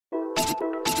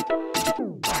Trap,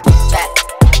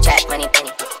 money,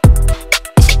 penny.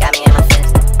 This shit got me in my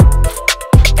feelings.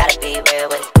 Gotta be real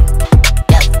with it.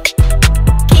 Yeah.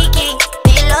 Kiki, do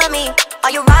you love me?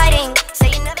 Are you riding? Say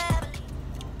you never.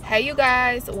 Hey you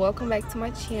guys, welcome back to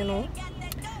my channel.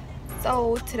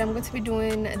 So today I'm going to be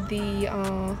doing the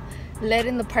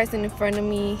letting the person in front of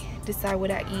me decide what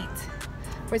I eat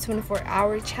for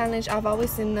 24-hour challenge. I've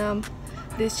always seen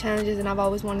these challenges and I've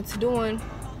always wanted to do one.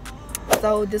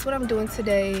 So this is what I'm doing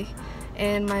today,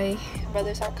 and my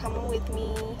brothers are coming with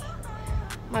me.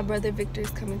 My brother Victor is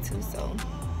coming too. So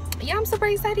yeah, I'm super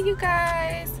excited, you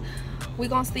guys. We're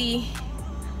gonna see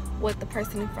what the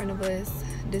person in front of us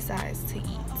decides to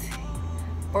eat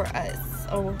for us,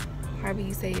 or however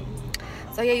you say it.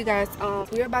 So yeah, you guys,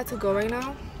 we're about to go right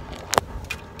now,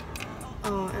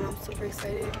 and I'm super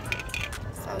excited.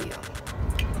 So yeah,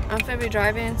 I'm gonna be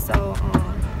driving. So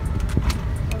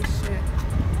oh shit.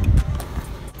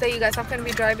 So you guys, I'm gonna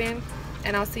be driving,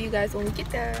 and I'll see you guys when we get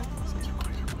there.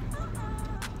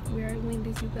 We are in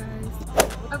Wendy's, you guys.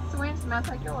 Up to Wendy's, I'll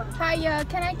take your order. Hi,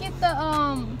 can I get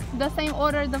the same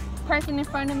order the person in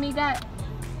front of me got?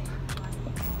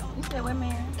 You said what,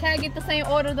 man? Can I get the same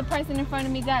order the person in front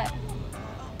of me got?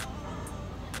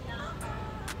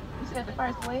 You said the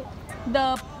first what?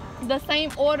 The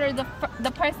same order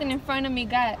the person in front of me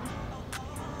got.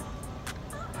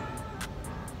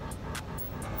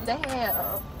 They had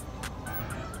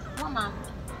one mom.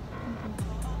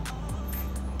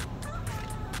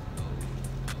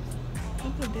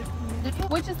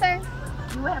 What you say?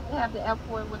 You have to have the app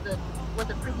for it with the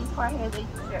previous car had. They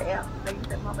use their app. They use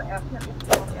that mother app. You have to use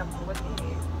the app for what they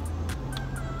had.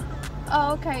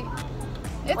 Oh, okay.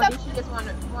 It's Or did you just want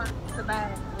to buy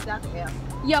it without the app?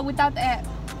 Yeah, without the app.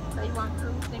 So you want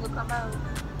two single combos?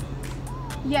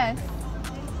 Yes.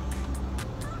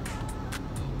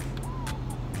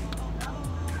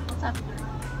 What type of drink?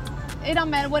 It don't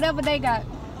matter. Whatever they got.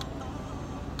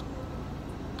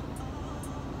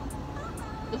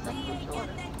 Just like you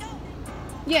order.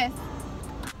 Yes.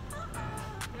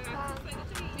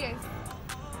 Yes.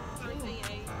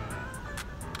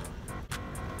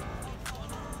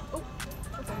 Oh,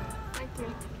 okay. Thank you.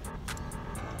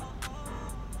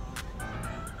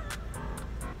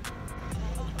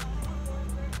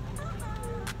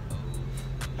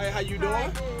 Hey, how you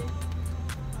doing?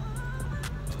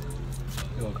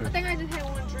 I think I just had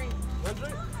one drink. One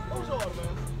drink? What was your order,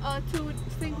 man? 2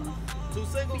 singles. 2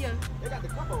 singles? Yeah. They got the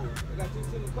combo. They got 2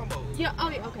 single combos. Yeah. Oh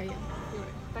yeah. Okay. Yeah. You're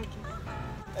right. Thank you.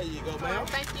 There you go, ma'am.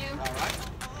 Thank you. All right.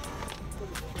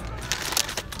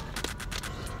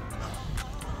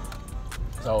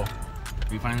 So,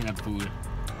 we finally got the food.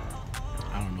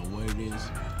 I don't know what it is.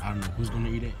 I don't know who's gonna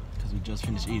eat it because we just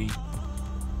finished eating.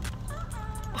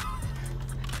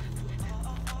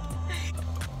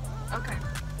 Okay.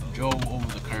 Drove over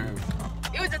the curb.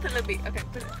 It was just a little bit. Okay.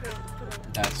 Put it.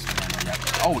 That's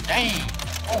oh dang!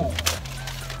 Oh.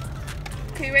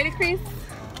 Okay, you ready, Chris?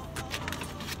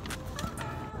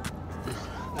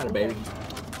 Not a baby.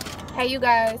 Hey, you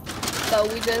guys. So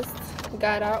we just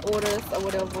got our orders or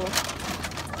whatever.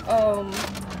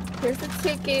 Here's the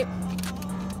ticket.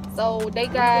 So they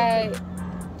got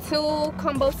 2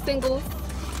 combo singles.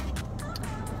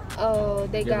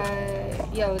 They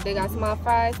got small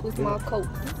fries with small cokes.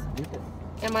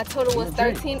 And my total was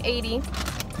 $13.80.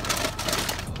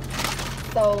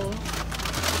 So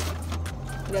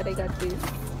yeah, they got this.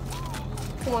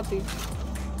 Who want these?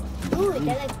 Ooh,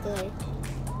 that looks good.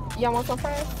 Y'all want some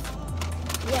fries?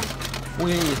 Yeah.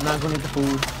 We is not gonna eat the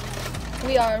food.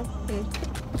 We are.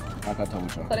 Like I told you.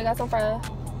 So they got some fries.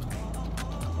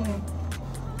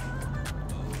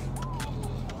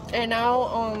 And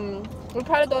now, we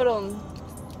probably go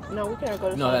to. No, we can't go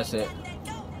to. No, that's it.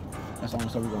 That's the only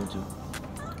stuff we're going to.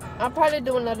 I'll probably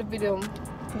do another video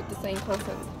with the same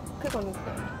content. Click on this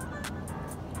thing.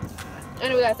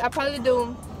 Anyway, guys, I'll probably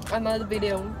do another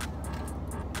video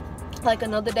like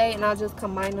another day, and I'll just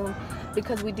combine them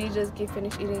because we did just get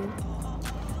finished eating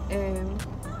and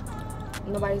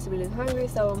nobody's really hungry.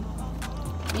 So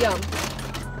yeah,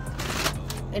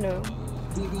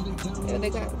 yeah, they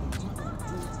got.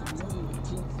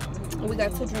 We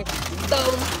got 2 drinks. So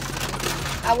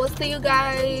I will see you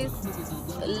guys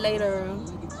later.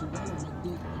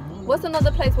 What's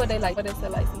another place where they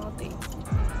sell like small things?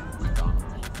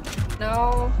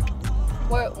 No.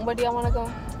 Where do y'all want to go?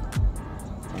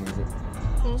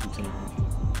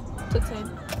 210.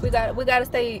 We gotta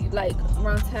stay like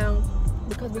around town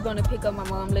because we're gonna pick up my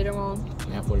mom later on.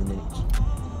 We have 40 minutes.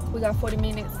 We got 40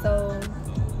 minutes, so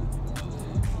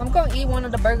I'm gonna eat one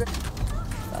of the burgers.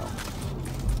 So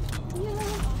yeah.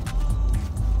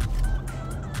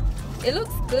 It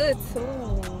looks good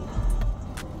too.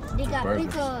 They got Burgers.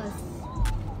 pickles.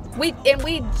 We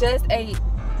just ate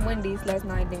Wendy's last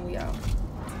night, then we out.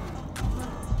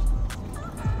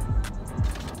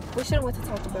 We should have went to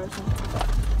Taco Bell or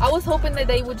something. I was hoping that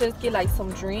they would just get like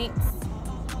some drinks.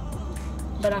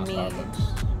 But I mean, I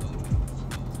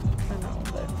know,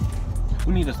 but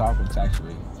we need a Starbucks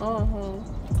actually. I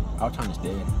was trying to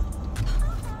stay.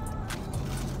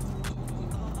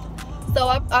 So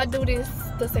I do this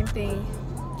the same thing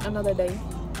another day.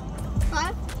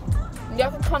 Huh? Y'all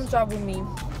can come drive with me.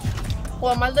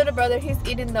 Well, my little brother, he's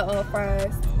eating the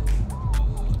fries.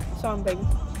 So I'm baby.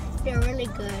 They're really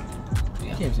good.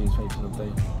 I can't see his face or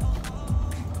something.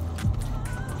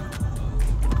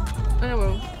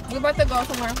 Anyway, we about to go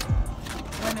somewhere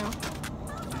right now.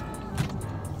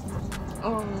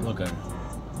 Look at her.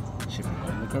 She can go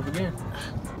look up again.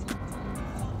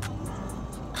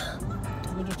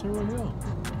 We'll just turn around here.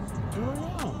 Turn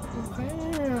around.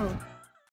 Okay.